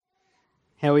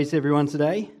How is everyone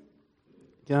today?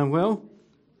 Going well?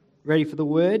 Ready for the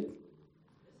word?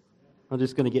 I'm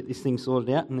just going to get this thing sorted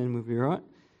out and then we'll be right.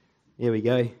 There we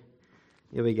go.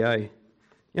 There we go. You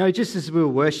know, just as we were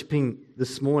worshipping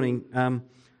this morning,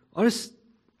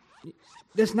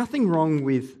 there's nothing wrong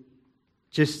with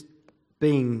just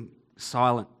being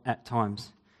silent at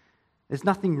times. There's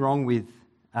nothing wrong with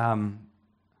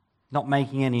not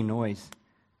making any noise.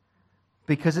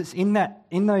 Because it's in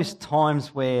those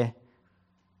times where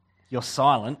you're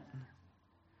silent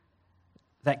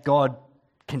that God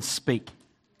can speak.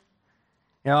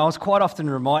 You know, I was quite often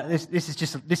reminded.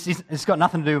 It's got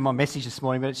nothing to do with my message this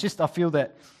morning, but it's just I feel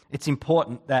that it's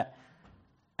important that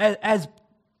as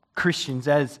Christians,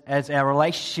 as our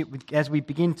relationship as we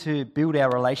begin to build our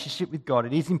relationship with God,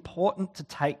 it is important to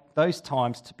take those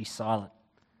times to be silent.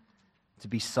 To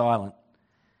be silent,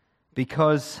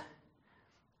 because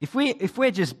if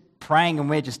we're just praying and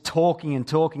we're just talking,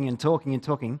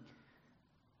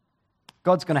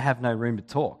 God's going to have no room to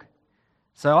talk.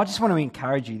 So I just want to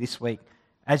encourage you this week,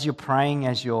 as you're praying,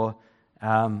 as you're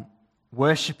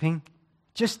worshipping,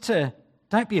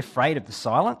 don't be afraid of the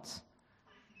silence,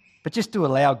 but just to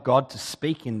allow God to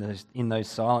speak in those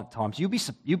silent times. You'll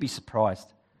be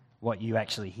surprised what you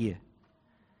actually hear.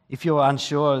 If you're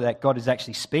unsure that God is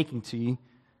actually speaking to you,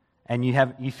 and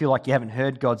you feel like you haven't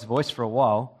heard God's voice for a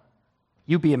while,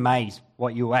 you'll be amazed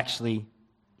what you'll actually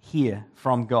hear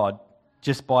from God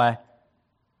just by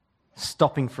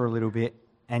stopping for a little bit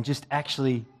and just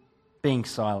actually being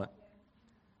silent.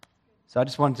 So I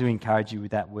just wanted to encourage you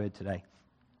with that word today.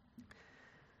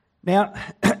 Now,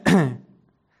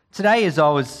 today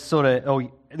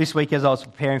this week as I was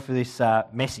preparing for this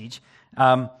message,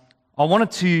 I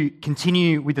wanted to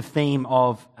continue with the theme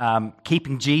of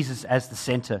keeping Jesus as the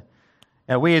centre.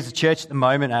 Now, we as a church at the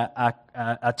moment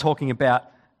are talking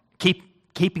about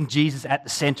keeping Jesus at the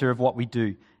centre of what we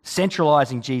do,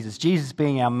 centralising Jesus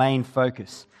being our main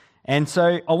focus. And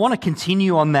so I want to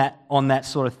continue on that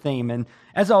sort of theme. And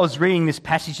as I was reading this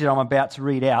passage that I'm about to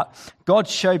read out, God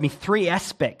showed me three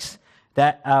aspects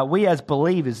that we as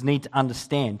believers need to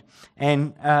understand.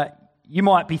 And you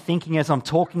might be thinking as I'm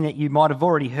talking that you might have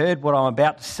already heard what I'm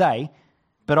about to say,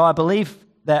 but I believe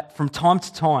that from time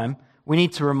to time we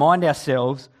need to remind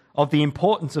ourselves of the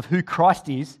importance of who Christ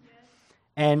is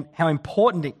and how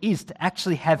important it is to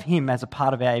actually have Him as a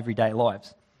part of our everyday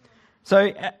lives.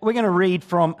 So we're going to read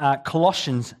from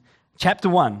Colossians chapter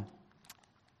 1.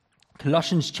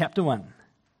 Colossians chapter 1.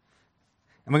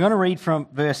 And we're going to read from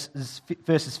verses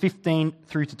 15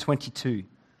 through to 22.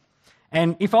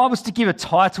 And if I was to give a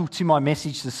title to my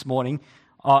message this morning,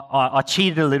 I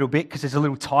cheated a little bit because there's a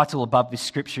little title above this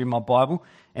scripture in my Bible,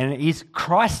 and it is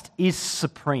Christ is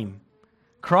Supreme.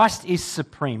 Christ is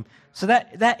Supreme. So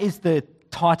that is the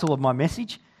title of my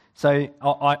message. So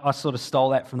I sort of stole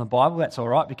that from the Bible. That's all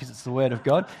right because it's the Word of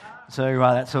God. So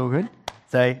that's all good.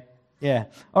 So, yeah.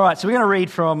 All right, so we're going to read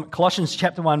from Colossians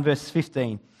chapter 1, verse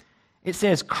 15. It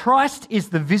says, Christ is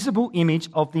the visible image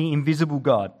of the invisible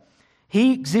God.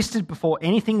 He existed before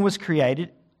anything was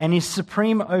created and is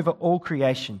supreme over all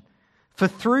creation. For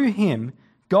through Him,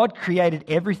 God created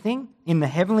everything in the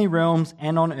heavenly realms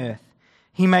and on earth.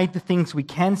 He made the things we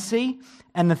can see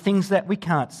and the things that we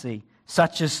can't see,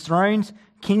 such as thrones,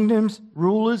 kingdoms,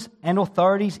 rulers, and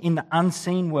authorities in the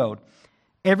unseen world.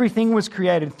 Everything was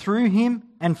created through Him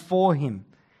and for Him.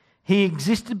 He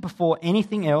existed before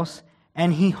anything else,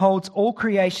 and He holds all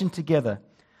creation together.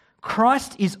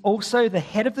 Christ is also the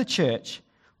head of the church,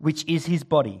 which is His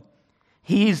body.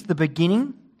 He is the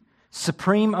beginning,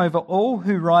 supreme over all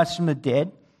who rise from the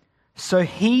dead, so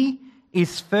He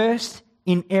is first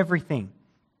in everything.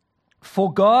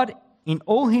 For God, in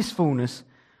all His fullness,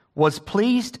 was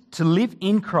pleased to live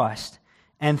in Christ,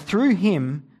 and through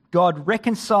Him God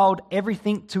reconciled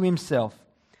everything to Himself.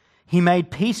 He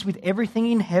made peace with everything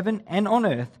in heaven and on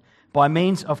earth by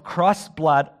means of Christ's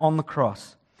blood on the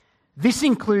cross. This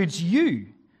includes you,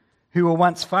 who were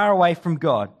once far away from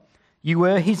God. You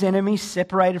were His enemies,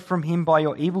 separated from Him by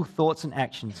your evil thoughts and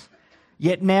actions.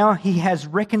 Yet now He has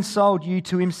reconciled you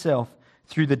to Himself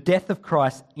through the death of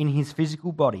Christ in His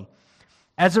physical body.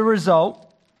 As a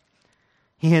result,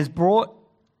 He has brought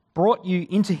you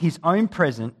into His own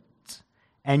presence,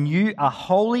 and you are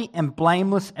holy and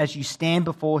blameless as you stand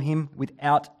before Him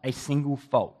without a single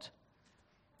fault.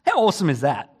 How awesome is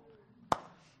that?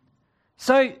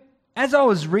 So, as I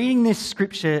was reading this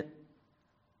scripture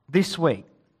this week,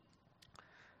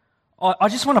 I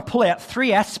just want to pull out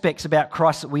three aspects about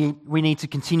Christ that we need to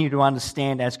continue to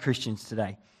understand as Christians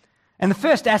today. And the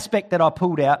first aspect that I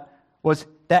pulled out was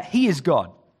that He is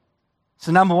God.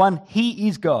 So number one, He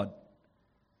is God.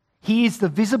 He is the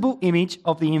visible image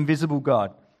of the invisible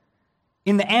God.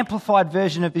 In the amplified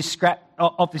version of this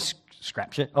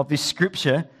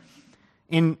scripture,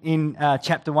 in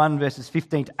chapter 1, verses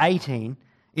 15 to 18,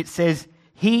 it says,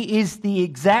 He is the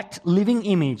exact living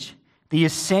image, the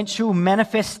essential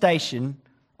manifestation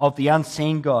of the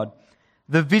unseen God,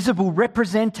 the visible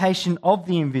representation of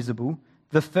the invisible,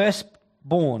 the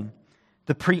firstborn,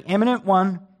 the preeminent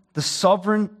one, the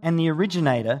sovereign and the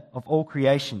originator of all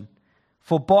creation.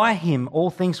 For by him all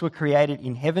things were created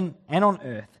in heaven and on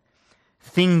earth,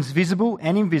 things visible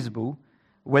and invisible,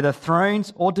 whether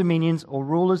thrones or dominions or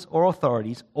rulers or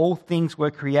authorities, all things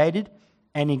were created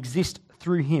and exist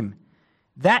through him.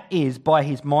 That is by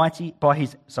his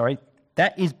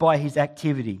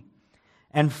activity.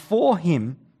 And for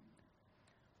him,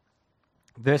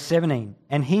 verse 17,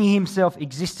 and he himself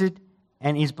existed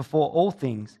and is before all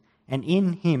things, and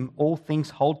in him all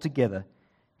things hold together.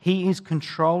 He is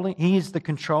the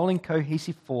controlling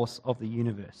cohesive force of the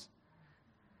universe.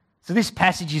 So this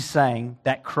passage is saying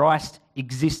that Christ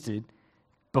existed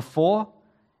before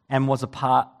and was a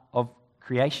part of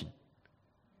creation.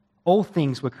 All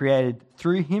things were created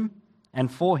through him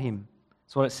and for him.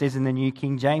 That's what it says in the New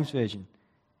King James Version.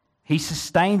 He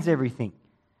sustains everything.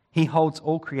 He holds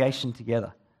all creation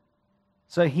together.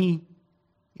 So he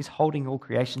is holding all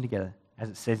creation together, as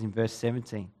it says in verse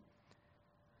 17.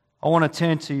 I want to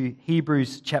turn to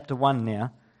Hebrews chapter 1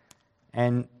 now,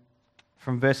 and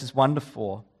from verses 1 to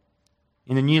 4.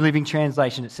 In the New Living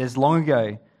Translation, it says, Long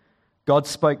ago, God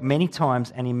spoke many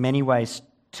times and in many ways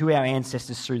to our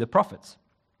ancestors through the prophets.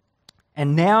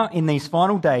 And now, in these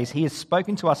final days, he has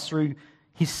spoken to us through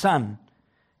his Son.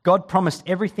 God promised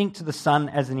everything to the Son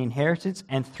as an inheritance,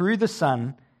 and through the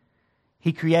Son,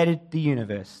 he created the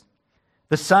universe.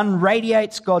 The Son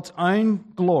radiates God's own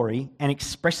glory and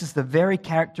expresses the very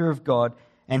character of God,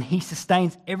 and he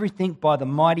sustains everything by the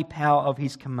mighty power of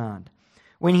his command.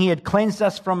 When he had cleansed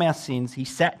us from our sins, he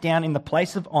sat down in the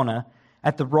place of honor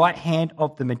at the right hand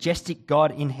of the majestic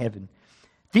God in heaven.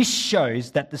 This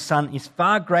shows that the Son is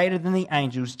far greater than the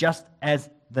angels, just as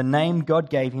the name God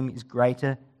gave him is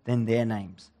greater than their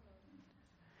names.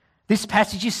 This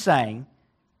passage is saying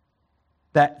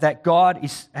that God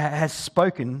has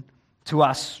spoken to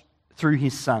us through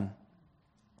his Son.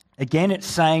 Again, it's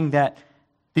saying that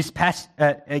it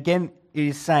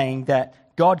is saying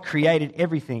that God created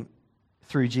everything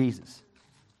through Jesus.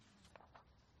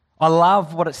 I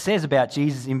love what it says about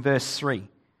Jesus in verse 3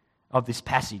 of this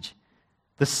passage.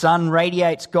 The Son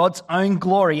radiates God's own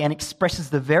glory and expresses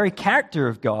the very character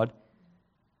of God,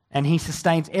 and he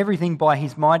sustains everything by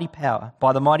his mighty power,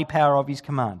 by the mighty power of his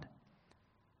command.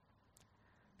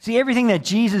 See, everything that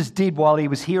Jesus did while he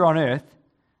was here on earth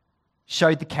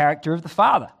showed the character of the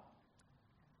Father.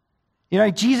 You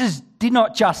know, Jesus did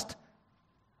not just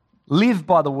live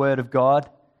by the word of God.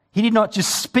 He did not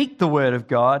just speak the word of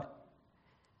God.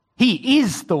 He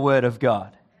is the word of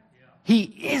God. He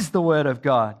is the word of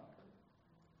God.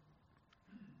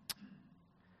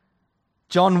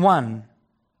 John 1,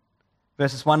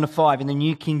 verses 1 to 5, in the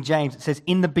New King James, it says,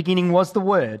 In the beginning was the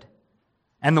Word,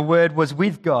 and the Word was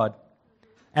with God,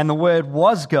 and the Word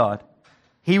was God.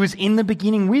 He was in the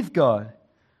beginning with God.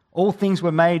 All things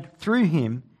were made through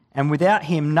him, and without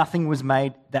him nothing was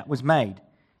made that was made.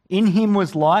 In him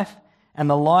was life, and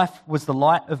the life was the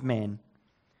light of man.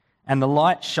 And the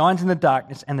light shines in the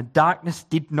darkness, and the darkness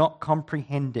did not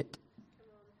comprehend it.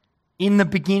 In the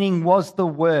beginning was the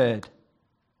Word.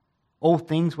 All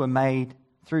things were made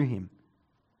through him.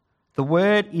 The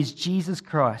Word is Jesus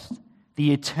Christ,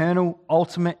 the eternal,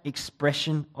 ultimate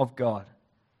expression of God.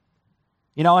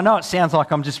 You know, I know it sounds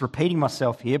like I'm just repeating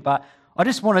myself here, but I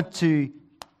just wanted to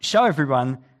show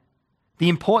everyone the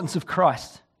importance of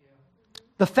Christ.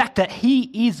 The fact that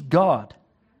he is God.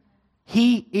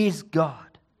 He is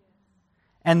God.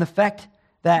 And the fact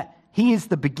that he is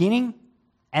the beginning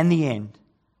and the end.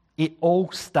 It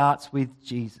all starts with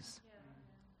Jesus.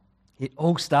 It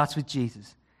all starts with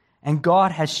Jesus. And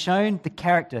God has shown the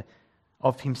character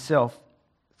of himself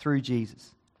through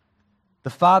Jesus. The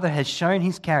Father has shown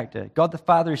his character. God the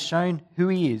Father has shown who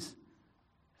he is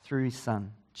through his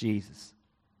Son, Jesus.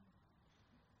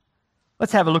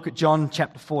 Let's have a look at John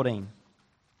chapter 14.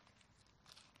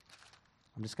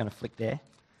 I'm just going to flick there.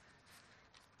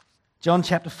 John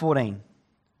chapter 14,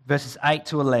 verses 8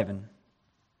 to 11.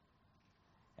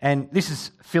 And this is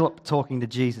Philip talking to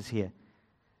Jesus here.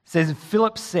 It says,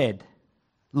 Philip said,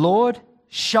 Lord,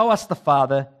 show us the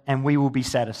Father and we will be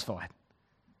satisfied.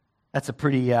 That's a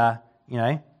pretty,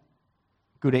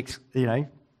 good,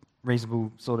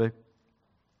 reasonable sort of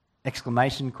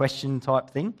exclamation, question type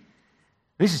thing.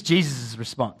 This is Jesus'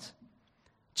 response.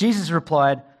 Jesus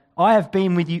replied, I have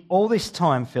been with you all this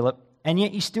time, Philip, and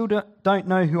yet you still don't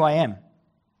know who I am.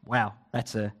 Wow,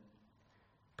 that's a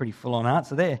pretty full-on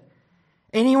answer there.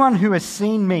 Anyone who has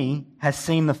seen me has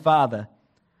seen the Father.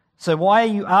 So why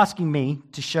are you asking me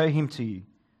to show him to you?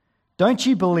 Don't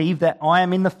you believe that I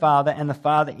am in the Father and the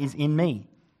Father is in me?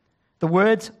 The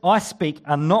words I speak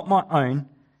are not my own,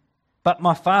 but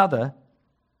my Father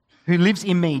who lives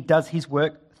in me does his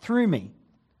work through me.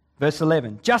 Verse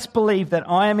 11, just believe that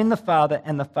I am in the Father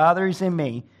and the Father is in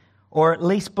me, or at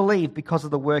least believe because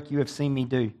of the work you have seen me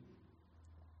do.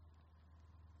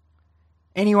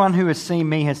 Anyone who has seen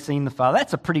me has seen the Father.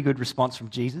 That's a pretty good response from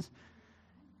Jesus.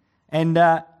 And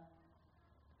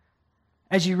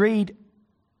as you read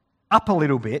up a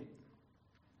little bit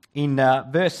in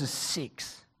verses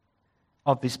 6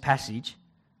 of this passage,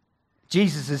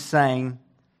 Jesus is saying,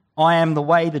 I am the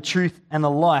way, the truth, and the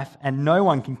life, and no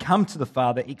one can come to the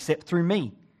Father except through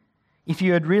me. If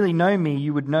you had really known me,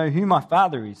 you would know who my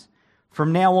Father is.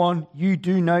 From now on, you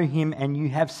do know him and you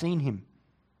have seen him.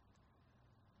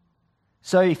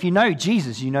 So if you know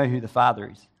Jesus, you know who the Father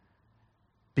is.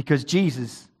 Because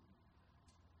Jesus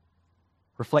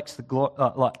reflects the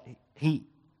glory, he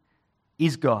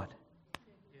is God.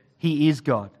 He is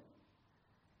God.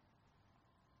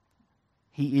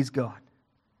 He is God.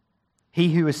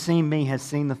 He who has seen me has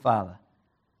seen the Father.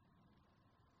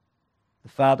 The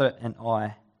Father and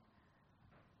I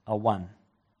are one.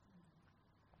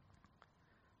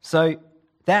 So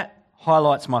that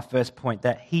highlights my first point,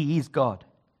 that he is God.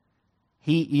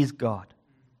 He is God.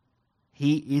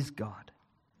 He is God.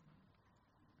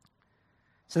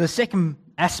 So the second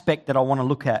aspect that I want to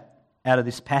look at out of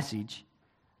this passage,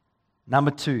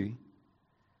 number 2,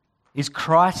 is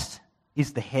Christ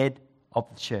is the head of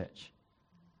the church.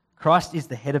 Christ is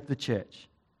the head of the church.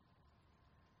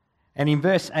 And in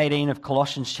verse 18 of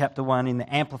Colossians chapter 1 in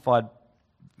the Amplified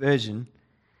Version,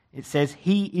 it says,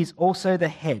 he is also the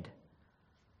head,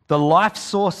 the life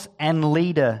source and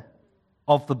leader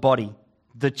of the body,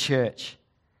 the church.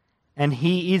 And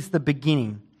he is the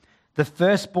beginning, the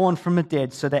firstborn from the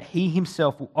dead, so that he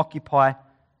himself will occupy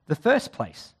the first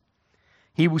place.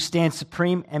 He will stand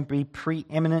supreme and be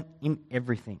preeminent in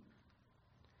everything.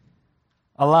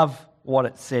 I love what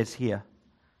it says here.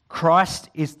 Christ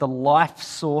is the life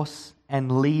source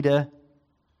and leader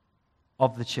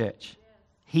of the church.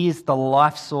 He is the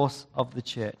life source of the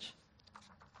church.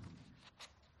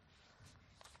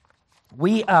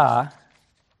 We are,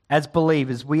 as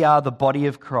believers, we are the body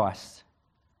of Christ.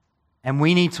 And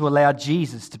we need to allow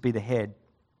Jesus to be the head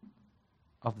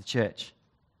of the church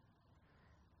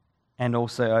and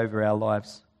also over our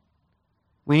lives.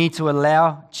 We need to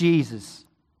allow Jesus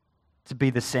to be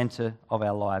the center of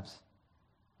our lives.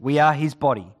 We are his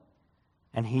body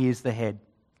and he is the head.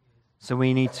 So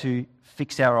we need to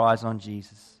fix our eyes on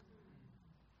Jesus.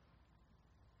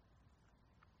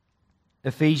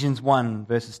 Ephesians 1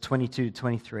 verses 22 to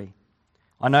 23.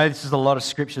 I know this is a lot of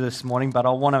scripture this morning, but I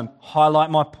want to highlight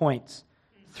my points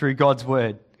through God's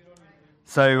word.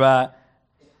 So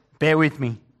bear with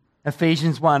me.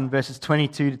 Ephesians 1 verses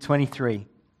 22 to 23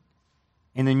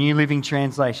 in the New Living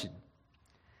Translation.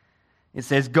 It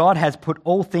says, God has put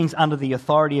all things under the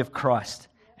authority of Christ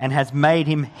and has made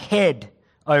him head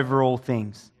over all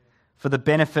things for the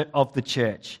benefit of the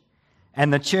church.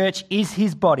 And the church is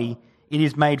his body. It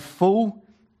is made full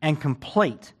and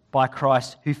complete by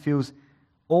Christ, who fills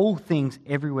all things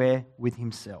everywhere with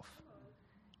himself.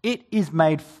 It is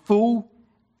made full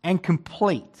and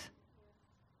complete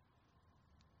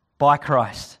by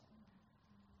Christ.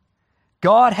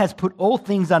 God has put all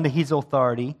things under his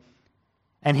authority,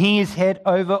 and he is head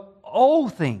over all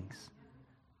things.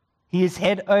 He is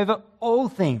head over all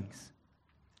things.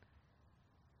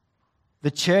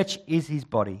 The church is his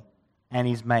body and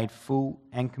is made full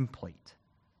and complete.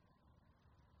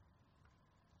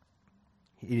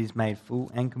 It is made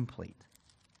full and complete.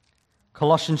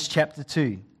 Colossians chapter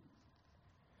 2,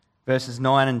 verses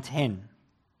 9 and 10.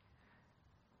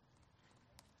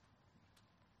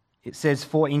 It says,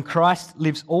 for in Christ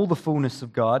lives all the fullness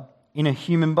of God in a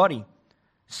human body.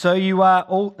 So you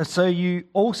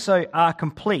also are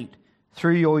complete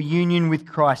through your union with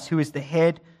Christ, who is the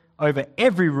head over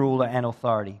every ruler and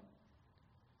authority.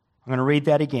 I'm going to read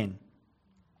that again.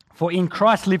 For in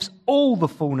Christ lives all the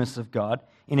fullness of God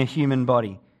in a human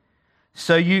body.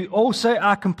 So you also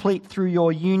are complete through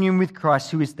your union with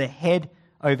Christ, who is the head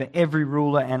over every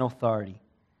ruler and authority.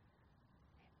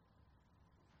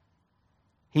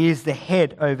 He is the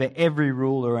head over every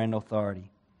ruler and authority.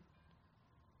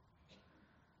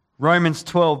 Romans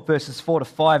 12 verses 4 to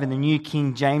 5 in the New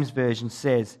King James Version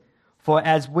says, for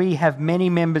as we have many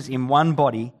members in one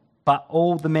body, but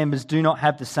all the members do not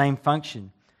have the same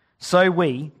function, So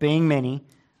we, being many,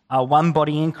 are one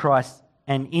body in Christ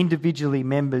and individually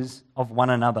members of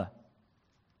one another.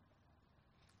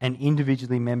 And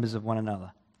individually members of one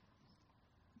another.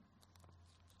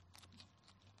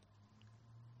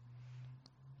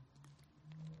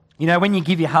 You know, when you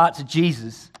give your heart to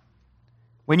Jesus,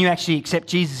 when you actually accept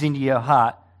Jesus into your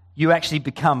heart, you actually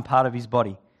become part of his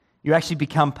body. You actually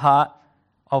become part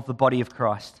of the body of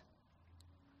Christ.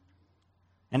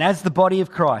 And as the body of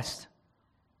Christ,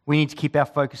 we need to keep our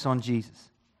focus on Jesus.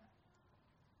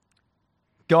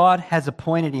 God has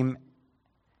appointed him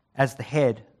as the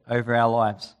head over our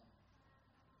lives.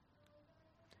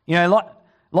 You know,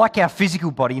 like our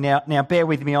physical body, now bear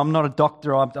with me, I'm not a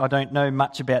doctor, I don't know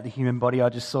much about the human body, I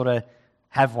just sort of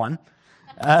have one.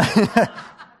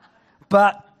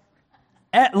 But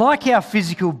like our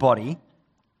physical body,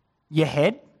 your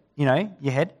head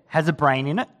has a brain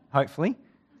in it, hopefully.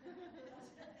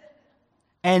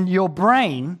 And your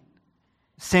brain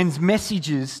sends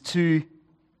messages to,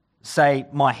 say,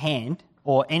 my hand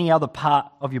or any other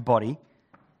part of your body.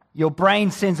 Your brain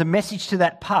sends a message to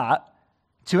that part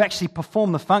to actually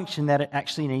perform the function that it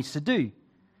actually needs to do.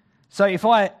 So if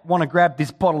I want to grab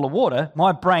this bottle of water,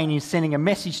 my brain is sending a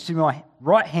message to my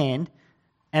right hand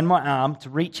and my arm to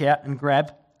reach out and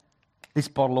grab this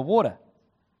bottle of water.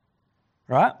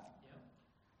 Right?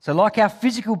 So like our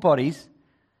physical bodies,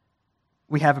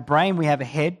 we have a brain, we have a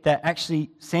head that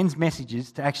actually sends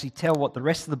messages to actually tell what the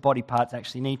rest of the body parts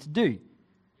actually need to do.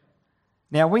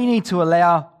 Now we need to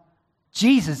allow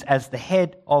Jesus as the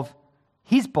head of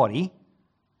his body,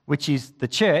 which is the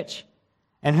church,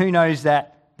 and who knows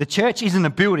that the church isn't a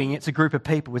building, it's a group of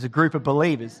people, it's a group of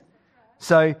believers.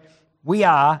 So we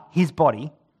are his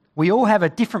body. We all have a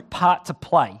different part to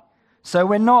play. So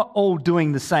we're not all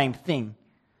doing the same thing.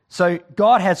 So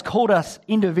God has called us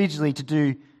individually to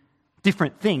do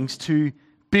different things to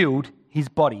build his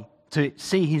body, to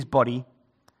see his body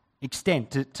extend,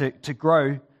 to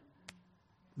grow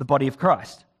the body of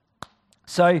Christ.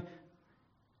 So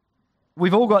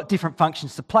we've all got different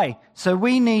functions to play. So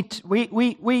we need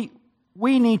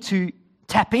to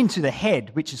tap into the head,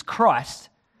 which is Christ,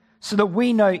 so that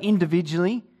we know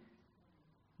individually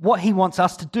what he wants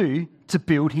us to do to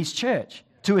build his church,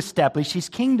 to establish his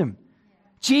kingdom.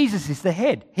 Jesus is the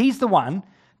head. He's the one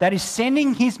that is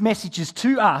sending his messages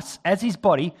to us as his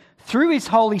body through his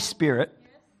Holy Spirit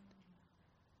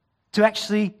to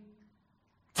actually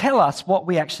tell us what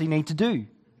we actually need to do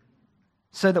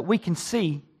so that we can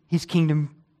see his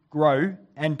kingdom grow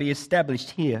and be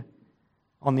established here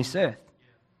on this earth.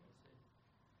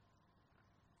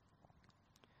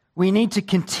 We need to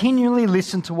continually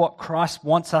listen to what Christ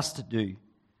wants us to do.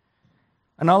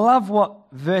 And I love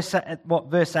what verse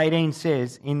 18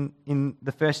 says in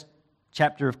the first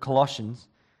chapter of Colossians,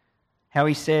 how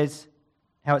it says,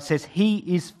 he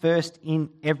is first in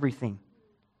everything.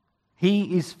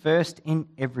 He is first in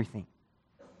everything.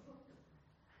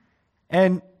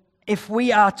 And if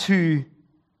we are to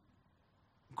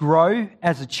grow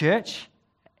as a church,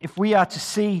 if we are to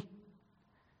see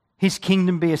his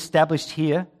kingdom be established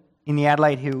here in the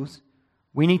Adelaide Hills,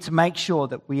 we need to make sure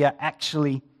that we are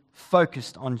actually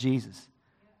focused on Jesus.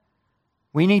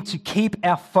 We need to keep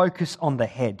our focus on the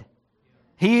head.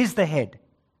 He is the head.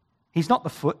 He's not the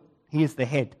foot. He is the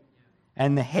head.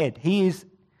 And the head, he is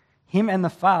him and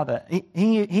the Father.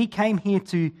 He came here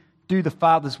to do the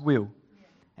Father's will.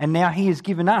 And now he has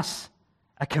given us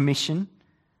a commission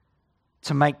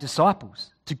to make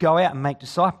disciples, to go out and make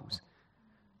disciples.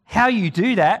 How you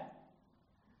do that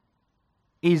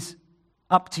is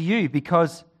up to you,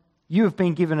 because you have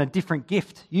been given a different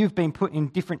gift. You've been put in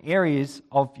different areas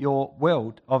of your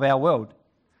world, of our world.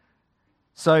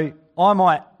 So I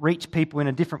might reach people in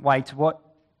a different way to what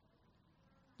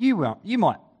you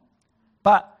might.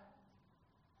 But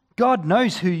God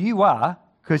knows who you are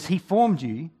because he formed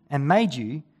you and made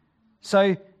you.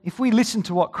 So if we listen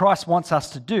to what Christ wants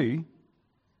us to do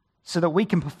so that we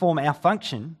can perform our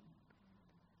function,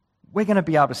 we're going to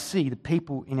be able to see the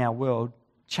people in our world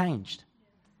changed.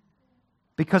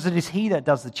 Because it is he that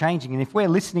does the changing. And if we're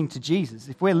listening to Jesus,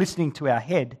 if we're listening to our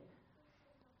head,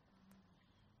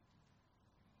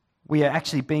 we are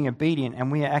actually being obedient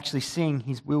and we are actually seeing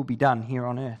his will be done here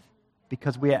on earth.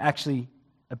 Because we are actually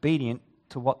obedient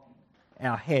to what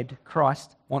our head,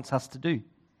 Christ, wants us to do.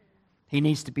 He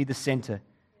needs to be the center.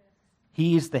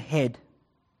 He is the head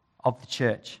of the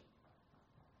church.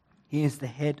 He is the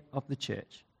head of the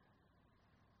church.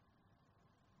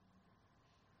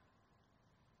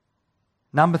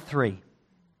 Number three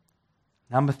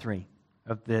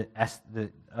of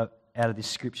out of this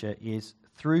scripture is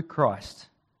through Christ,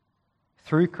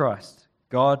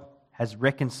 God has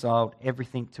reconciled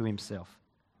everything to himself.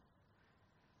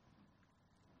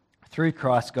 Through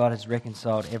Christ, God has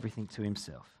reconciled everything to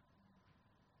himself.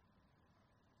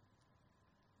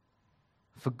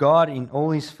 For God, in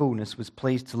all his fullness, was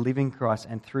pleased to live in Christ,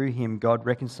 and through him God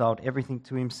reconciled everything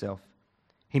to himself.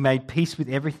 He made peace with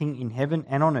everything in heaven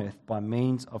and on earth by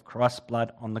means of Christ's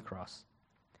blood on the cross.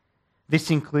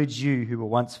 This includes you who were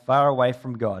once far away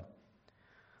from God.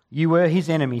 You were his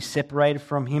enemies, separated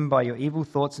from him by your evil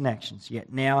thoughts and actions,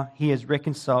 yet now he has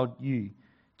reconciled you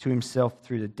to himself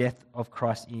through the death of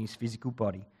Christ in his physical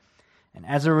body. And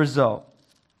as a result,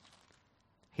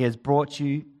 he has brought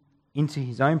you into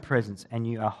his own presence, and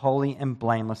you are holy and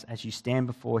blameless as you stand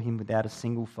before him without a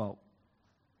single fault.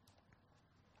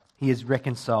 He has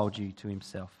reconciled you to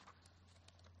himself.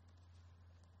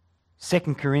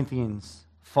 2 Corinthians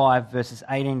 5 verses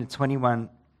 18 to 21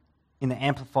 in the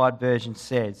Amplified Version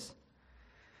says,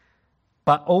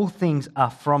 "But all things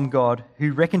are from God,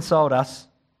 who reconciled us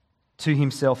to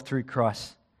himself through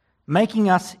Christ, making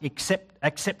us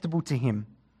acceptable to him,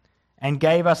 and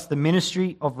gave us the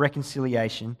ministry of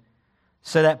reconciliation,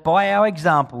 so that by our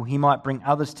example he might bring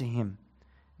others to him.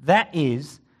 That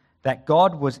is, that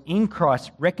God was in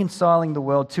Christ reconciling the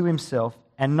world to himself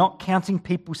and not counting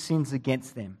people's sins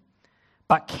against them,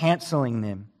 but cancelling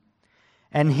them.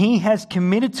 And he has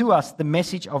committed to us the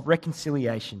message of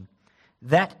reconciliation.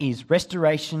 That is,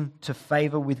 restoration to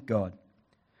favour with God.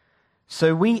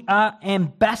 So we are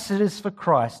ambassadors for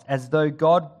Christ, as though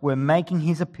God were making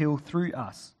his appeal through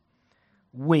us.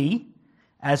 We,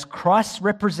 as Christ's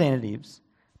representatives,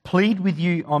 plead with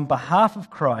you on behalf of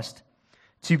Christ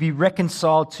to be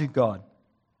reconciled to God.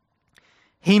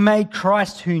 He made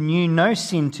Christ, who knew no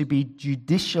sin, to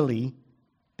judicially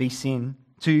be sin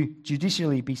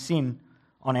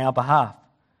on our behalf,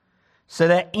 so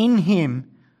that in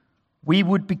him we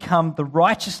would become the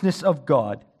righteousness of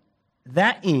God.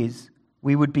 That is,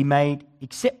 we would be made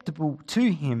acceptable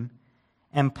to him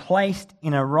and placed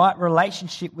in a right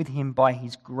relationship with him by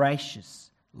his gracious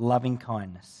loving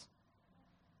kindness."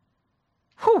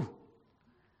 Whew!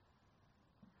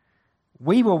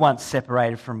 We were once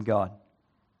separated from God.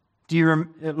 Do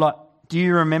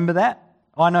you remember that?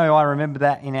 I know I remember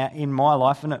that in my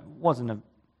life, and it wasn't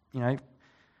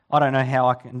I don't know how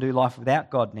I can do life without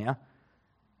God now,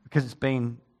 because it's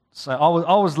been so.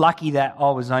 I was lucky that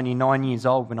I was only 9 years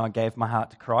old when I gave my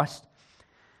heart to Christ,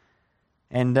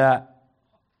 and there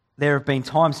have been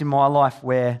times in my life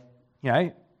where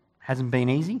it hasn't been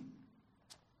easy.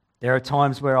 There are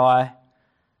times where I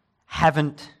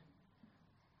haven't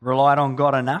relied on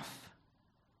God enough.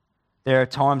 There are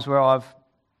times where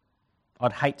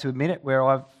I'd hate to admit it, where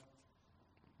I've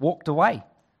walked away.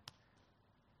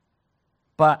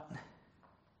 But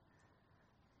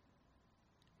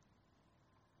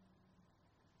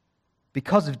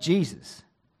because of Jesus,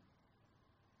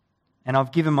 and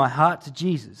I've given my heart to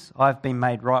Jesus, I've been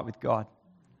made right with God.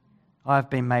 I've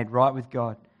been made right with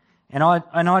God. And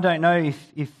I don't know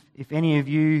if any of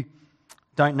you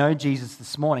don't know Jesus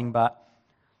this morning, but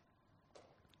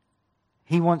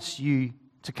he wants you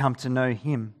to come to know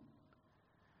him.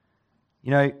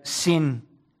 Sin,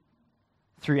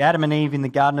 through Adam and Eve in the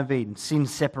Garden of Eden, sin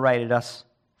separated us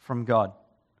from God.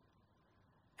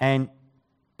 And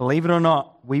believe it or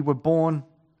not, we were born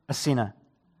a sinner.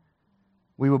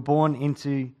 We were born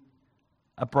into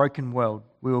a broken world.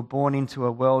 We were born into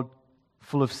a world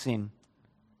full of sin.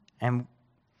 And,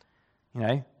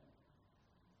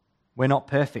 we're not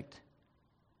perfect.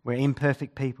 We're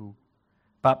imperfect people.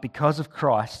 But because of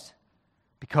Christ,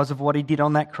 because of what he did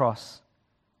on that cross,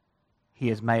 he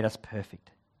has made us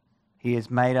perfect. He has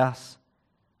made us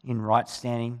in right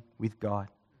standing with God.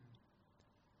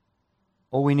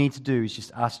 All we need to do is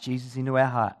just ask Jesus into our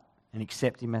heart and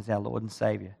accept him as our Lord and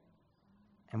Saviour.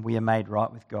 And we are made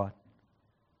right with God.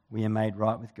 We are made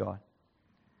right with God.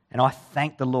 And I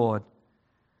thank the Lord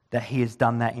that he has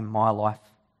done that in my life.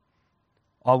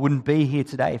 I wouldn't be here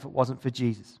today if it wasn't for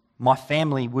Jesus. My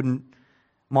family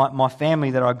my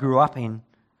family that I grew up in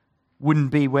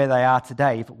wouldn't be where they are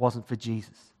today if it wasn't for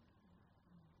Jesus.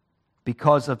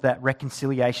 Because of that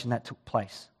reconciliation that took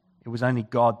place. It was only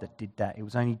God that did that. It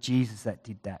was only Jesus that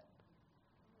did that.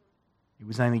 It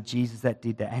was only Jesus that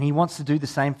did that. And he wants to do the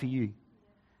same for you.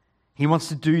 He wants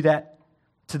to do that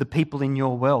to the people in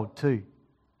your world too.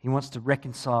 He wants to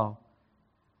reconcile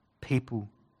people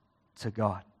to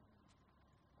God.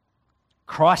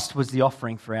 Christ was the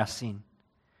offering for our sin.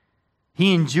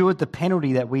 He endured the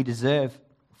penalty that we deserve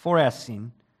for our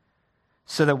sin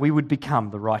so that we would become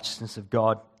the righteousness of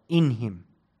God in him.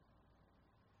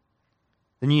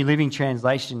 The New Living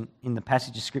Translation in the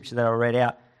passage of Scripture that I read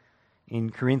out in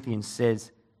Corinthians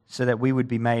says, so that we would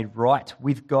be made right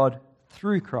with God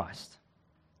through Christ.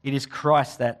 It is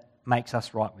Christ that makes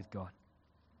us right with God.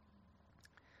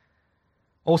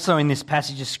 Also in this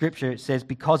passage of Scripture, it says,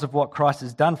 because of what Christ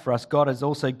has done for us, God has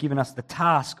also given us the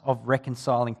task of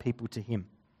reconciling people to Him.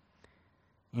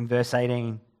 In verse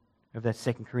 18 of that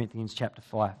 2 Corinthians chapter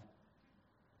 5.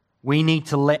 We need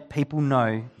to let people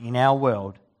know in our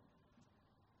world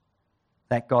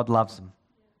that God loves them.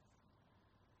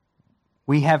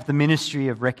 We have the ministry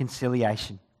of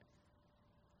reconciliation.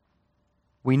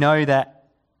 We know that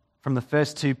from the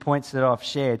first 2 points that I've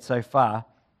shared so far,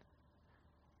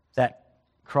 that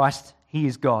Christ, He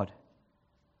is God.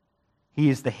 He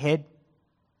is the head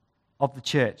of the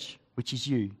church, which is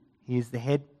you. He is the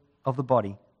head of the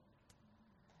body.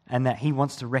 And that He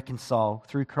wants to reconcile,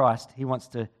 through Christ, He wants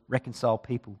to reconcile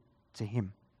people to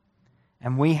Him.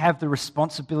 And we have the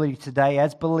responsibility today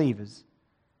as believers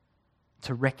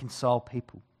to reconcile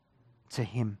people to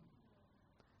Him.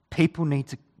 People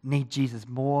need Jesus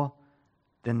more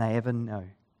than they ever know.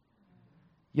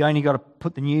 You only got to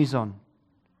put the news on.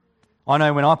 I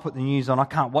know when I put the news on, I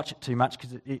can't watch it too much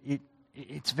because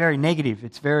it's very negative.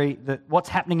 What's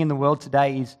happening in the world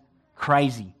today is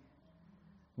crazy.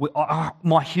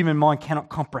 My human mind cannot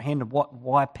comprehend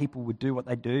why people would do what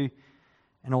they do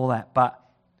and all that. But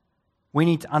we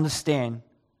need to understand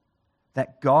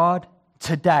that God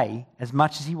today, as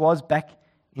much as He was back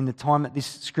in the time that this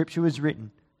scripture was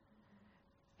written,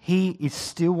 He is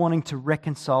still wanting to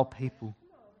reconcile people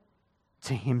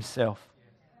to Himself.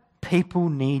 People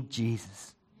need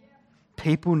Jesus.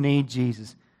 People need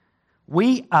Jesus.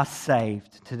 We are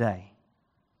saved today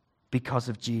because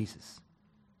of Jesus.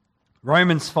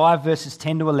 Romans 5 verses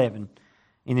 10 to 11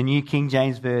 in the New King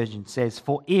James Version says,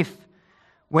 for if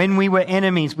when we were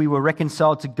enemies we were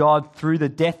reconciled to God through the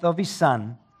death of His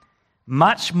Son,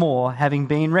 much more, having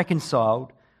been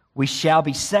reconciled, we shall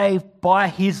be saved by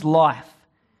His life.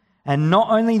 And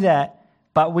not only that,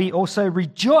 but we also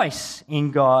rejoice in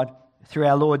God through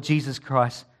our Lord Jesus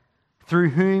Christ, through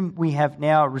whom we have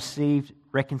now received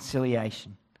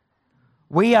reconciliation.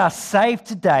 We are saved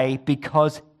today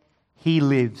because He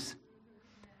lives.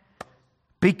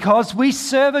 Because we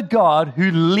serve a God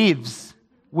who lives,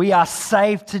 we are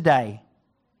saved today.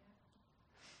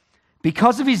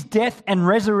 Because of His death and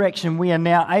resurrection, we are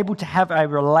now able to have a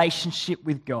relationship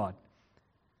with God.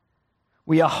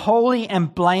 We are holy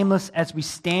and blameless as we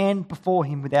stand before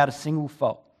Him without a single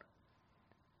fault.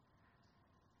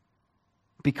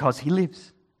 Because He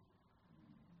lives.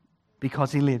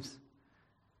 Because He lives.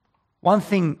 One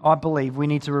thing I believe we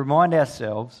need to remind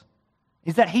ourselves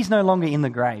is that He's no longer in the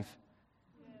grave.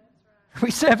 We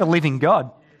serve a living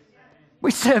God.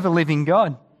 We serve a living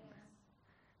God.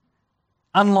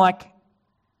 Unlike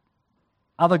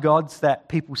other gods that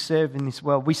people serve in this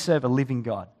world, we serve a living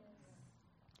God.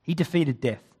 He defeated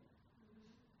death.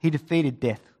 He defeated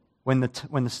death when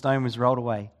the stone was rolled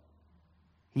away.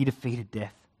 He defeated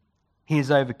death. He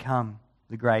has overcome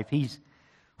the grave.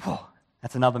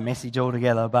 That's another message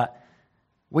altogether, but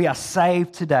we are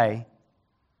saved today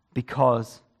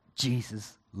because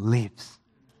Jesus lives.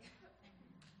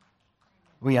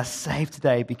 We are saved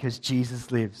today because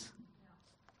Jesus lives.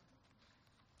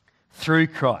 Through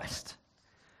Christ,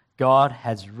 God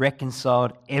has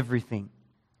reconciled everything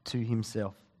to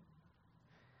Himself.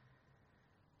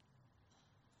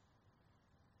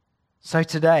 So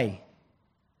today,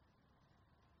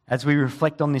 as we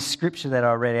reflect on this scripture that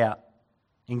I read out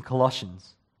in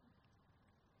Colossians,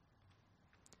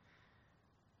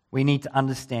 we need to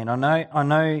understand. I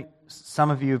know some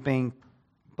of you have been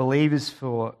believers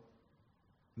for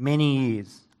many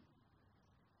years,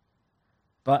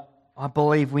 but I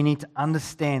believe we need to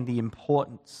understand the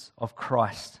importance of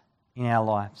Christ in our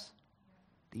lives.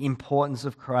 The importance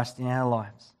of Christ in our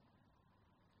lives.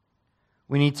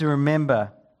 We need to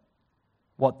remember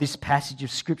what this passage of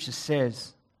Scripture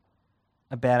says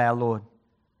about our Lord.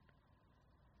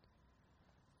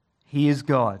 He is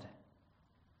God.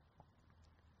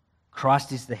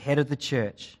 Christ is the head of the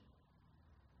church.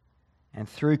 And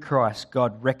through Christ,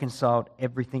 God reconciled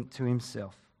everything to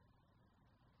Himself.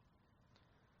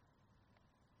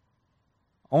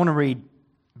 I want to read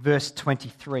verse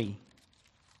 23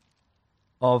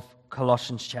 of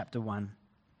Colossians chapter 1.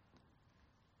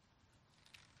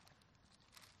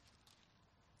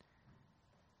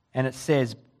 And it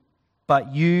says,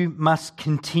 but you must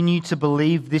continue to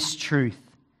believe this truth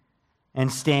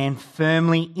and stand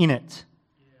firmly in it.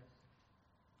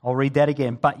 I'll read that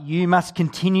again. But you must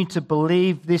continue to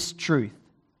believe this truth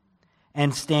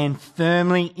and stand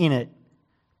firmly in it.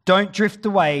 Don't drift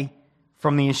away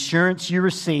from the assurance you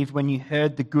received when you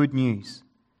heard the good news.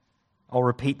 I'll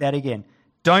repeat that again.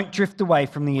 Don't drift away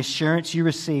from the assurance you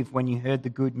received when you heard the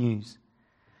good news.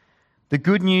 The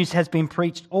good news has been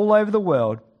preached all over the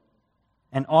world,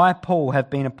 and I, Paul, have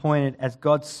been appointed as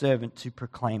God's servant to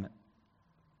proclaim it.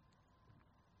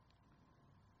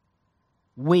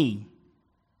 We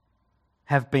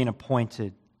have been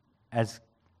appointed as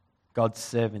God's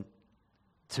servant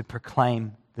to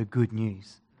proclaim the good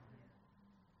news.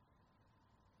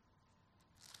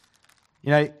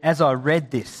 You know, as I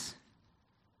read this,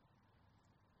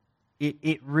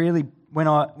 it really,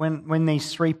 when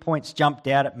these 3 points jumped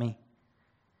out at me,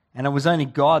 and it was only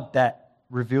God that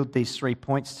revealed these 3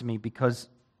 points to me, because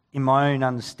in my own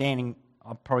understanding,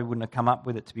 I probably wouldn't have come up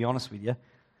with it, to be honest with you.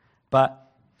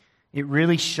 But it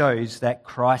really shows that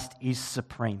Christ is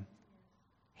supreme.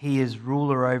 He is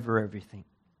ruler over everything.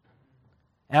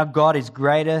 Our God is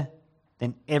greater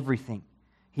than everything.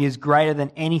 He is greater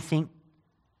than anything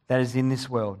that is in this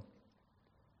world.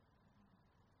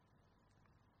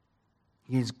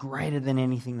 He is greater than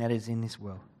anything that is in this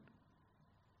world.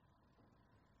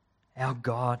 Our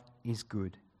God is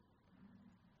good.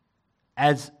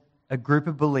 As a group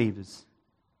of believers,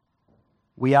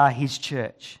 we are His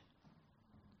church.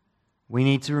 We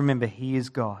need to remember He is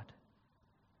God.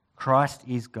 Christ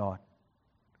is God.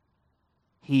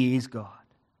 He is God.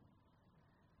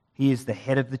 He is the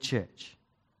head of the church.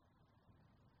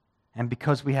 And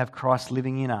because we have Christ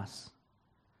living in us,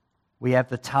 we have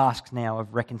the task now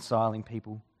of reconciling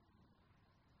people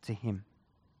to Him.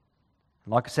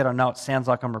 Like I said, I know it sounds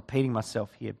like I'm repeating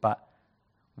myself here, but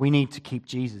we need to keep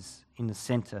Jesus in the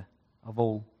center of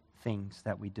all things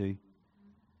that we do.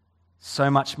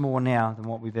 So much more now than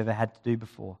what we've ever had to do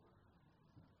before.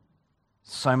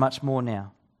 So much more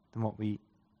now than what we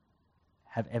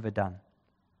have ever done.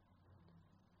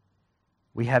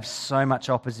 We have so much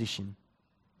opposition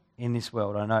in this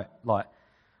world.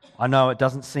 I know it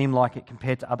doesn't seem like it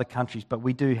compared to other countries, but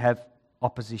we do have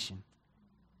opposition.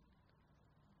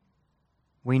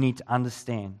 We need to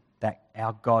understand that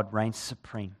our God reigns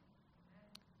supreme.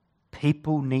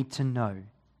 People need to know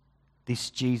this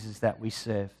Jesus that we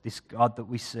serve, this God that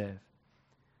we serve.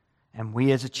 And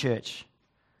we as a church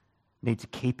need to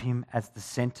keep Him as the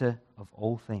center of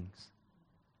all things.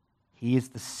 He is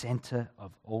the center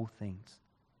of all things.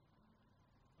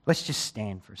 Let's just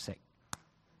stand for a sec.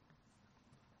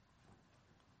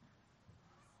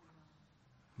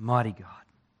 Mighty God.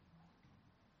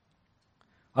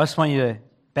 I just want you to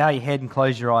bow your head and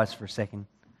close your eyes for a second.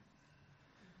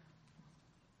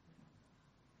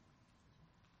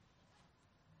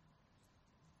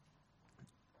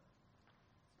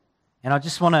 And I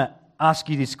just want to ask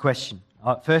you this question.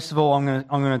 First of all, I'm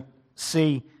going to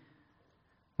see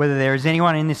whether there is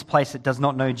anyone in this place that does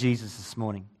not know Jesus this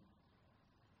morning.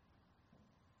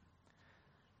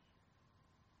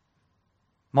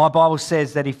 My Bible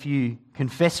says that if you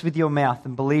confess with your mouth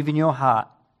and believe in your heart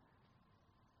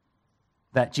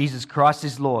that Jesus Christ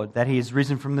is Lord, that He is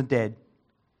risen from the dead,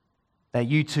 that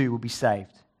you too will be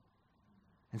saved.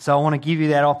 And so I want to give you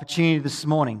that opportunity this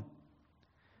morning,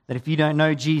 that if you don't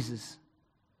know Jesus,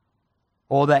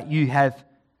 or that you have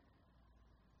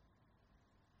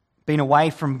been away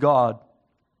from God,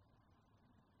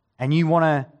 and you want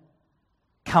to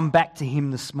come back to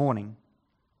Him this morning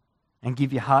and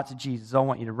give your heart to Jesus, I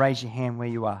want you to raise your hand where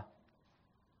you are.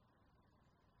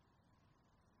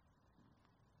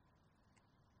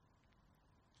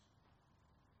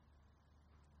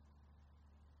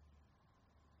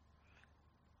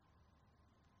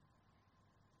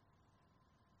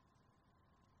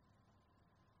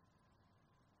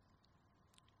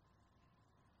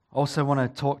 I also want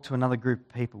to talk to another group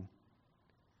of people.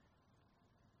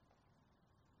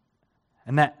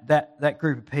 And that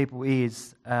group of people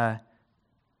is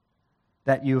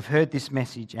that you have heard this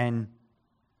message, and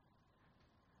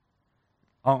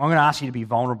I'm going to ask you to be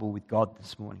vulnerable with God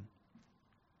this morning.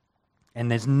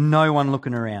 And there's no one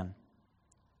looking around.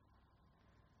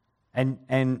 And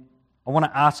I want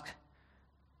to ask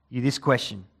you this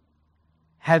question.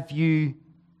 Have you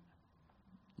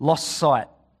lost sight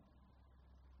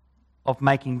of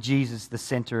making Jesus the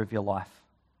center of your life?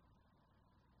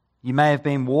 You may have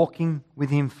been walking with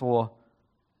Him for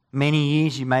many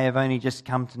years. You may have only just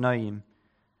come to know Him.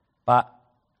 But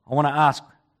I want to ask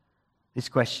this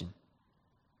question.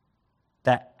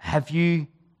 That have you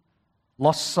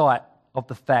lost sight of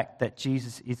the fact that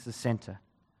Jesus is the center?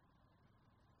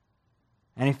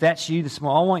 And if that's you this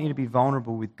morning, I want you to be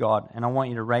vulnerable with God, and I want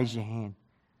you to raise your hand.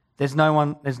 There's no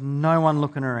one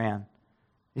looking around.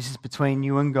 This is between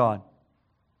you and God.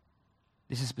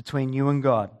 This is between you and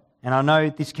God. And I know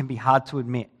this can be hard to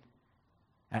admit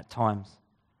at times.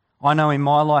 I know in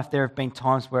my life there have been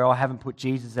times where I haven't put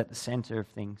Jesus at the center of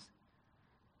things.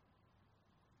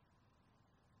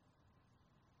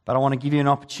 But I want to give you an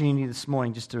opportunity this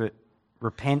morning just to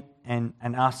repent and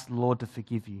ask the Lord to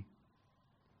forgive you.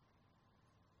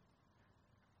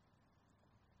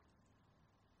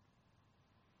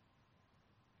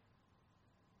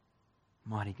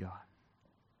 Mighty God.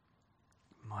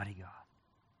 Mighty God.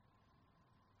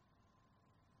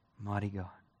 Mighty God.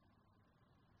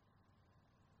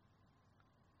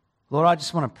 Lord, I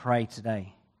just want to pray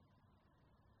today.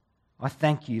 I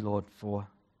thank you, Lord, for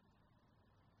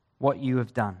what you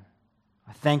have done.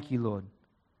 I thank you, Lord,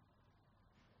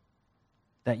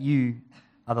 that you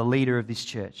are the leader of this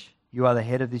church. You are the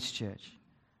head of this church.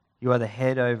 You are the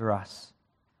head over us.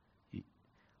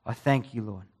 I thank you,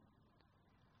 Lord.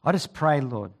 I just pray,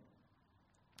 Lord,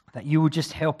 that you will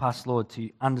just help us, Lord, to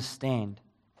understand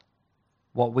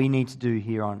what we need to do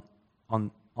here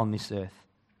on this earth.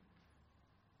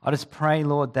 I just pray,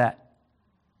 Lord, that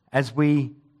as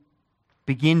we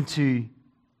begin to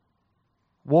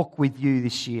walk with you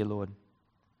this year, Lord,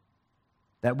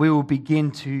 that we will begin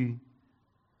to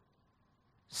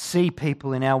see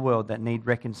people in our world that need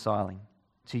reconciling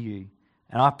to you.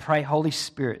 And I pray, Holy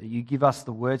Spirit, that you give us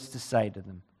the words to say to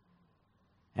them.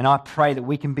 And I pray that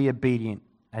we can be obedient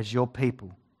as your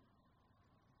people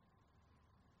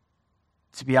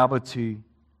to be able to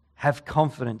have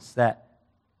confidence that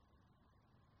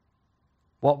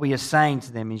what we are saying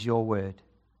to them is your word.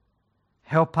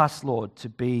 Help us, Lord, to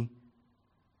be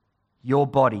your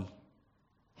body.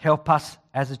 Help us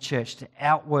as a church to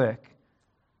outwork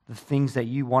the things that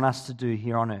you want us to do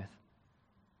here on earth.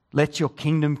 Let your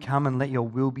kingdom come and let your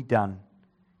will be done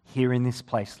here in this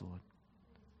place, Lord.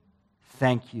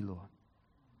 Thank you, Lord.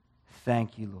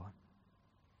 Thank you, Lord.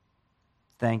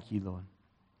 Thank you, Lord.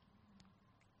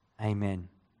 Amen.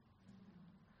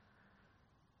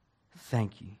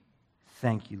 Thank you.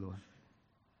 Thank you, Lord.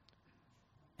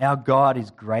 Our God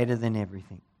is greater than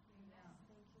everything.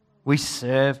 We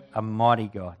serve a mighty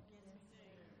God.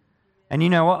 And you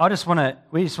know what?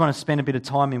 We just want to spend a bit of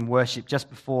time in worship just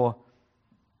before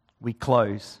we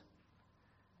close.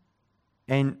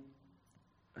 And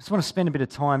I just want to spend a bit of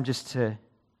time just to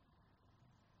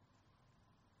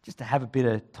have a bit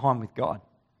of time with God.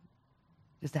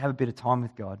 Just to have a bit of time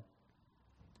with God.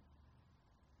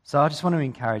 So I just want to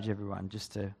encourage everyone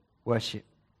just to worship.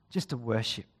 Just to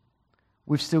worship.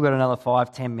 We've still got another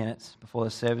 5-10 minutes before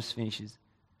the service finishes.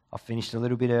 I finished a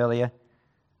little bit earlier.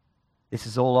 This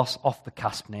is all off the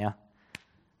cusp now.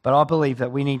 But I believe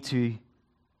that we need to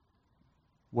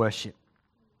worship.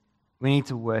 We need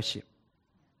to worship.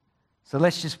 So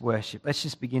let's just worship. Let's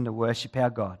just begin to worship our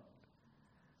God.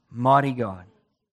 Mighty God.